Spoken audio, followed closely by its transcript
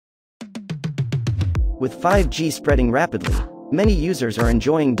With 5G spreading rapidly, many users are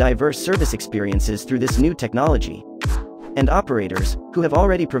enjoying diverse service experiences through this new technology. And operators, who have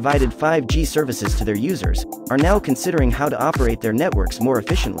already provided 5G services to their users, are now considering how to operate their networks more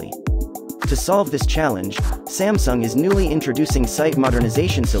efficiently. To solve this challenge, Samsung is newly introducing site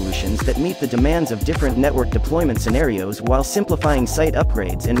modernization solutions that meet the demands of different network deployment scenarios while simplifying site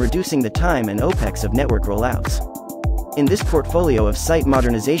upgrades and reducing the time and OPEX of network rollouts. In this portfolio of site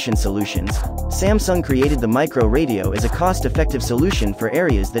modernization solutions, Samsung created the micro radio as a cost-effective solution for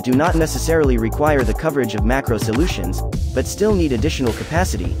areas that do not necessarily require the coverage of macro solutions, but still need additional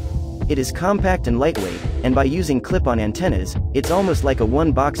capacity. It is compact and lightweight, and by using clip-on antennas, it's almost like a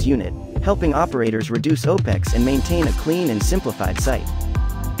one-box unit, helping operators reduce OPEX and maintain a clean and simplified site.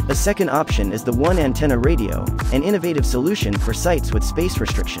 A second option is the one-antenna radio, an innovative solution for sites with space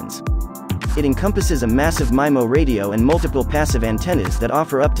restrictions. It encompasses a massive MIMO radio and multiple passive antennas that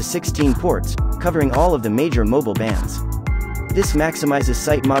offer up to 16 ports, covering all of the major mobile bands. This maximizes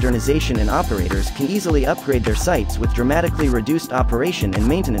site modernization, and operators can easily upgrade their sites with dramatically reduced operation and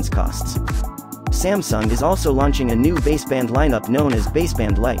maintenance costs. Samsung is also launching a new baseband lineup known as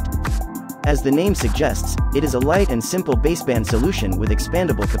Baseband Lite. As the name suggests, it is a light and simple baseband solution with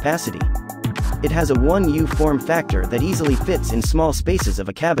expandable capacity. It has a 1U form factor that easily fits in small spaces of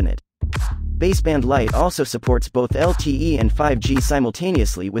a cabinet. Baseband Lite also supports both LTE and 5G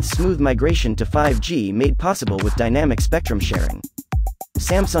simultaneously, with smooth migration to 5G made possible with dynamic spectrum sharing.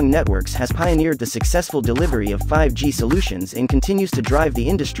 Samsung Networks has pioneered the successful delivery of 5G solutions and continues to drive the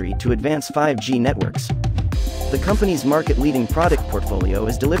industry to advance 5G networks. The company's market-leading product portfolio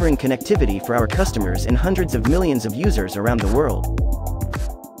is delivering connectivity for our customers and hundreds of millions of users around the world.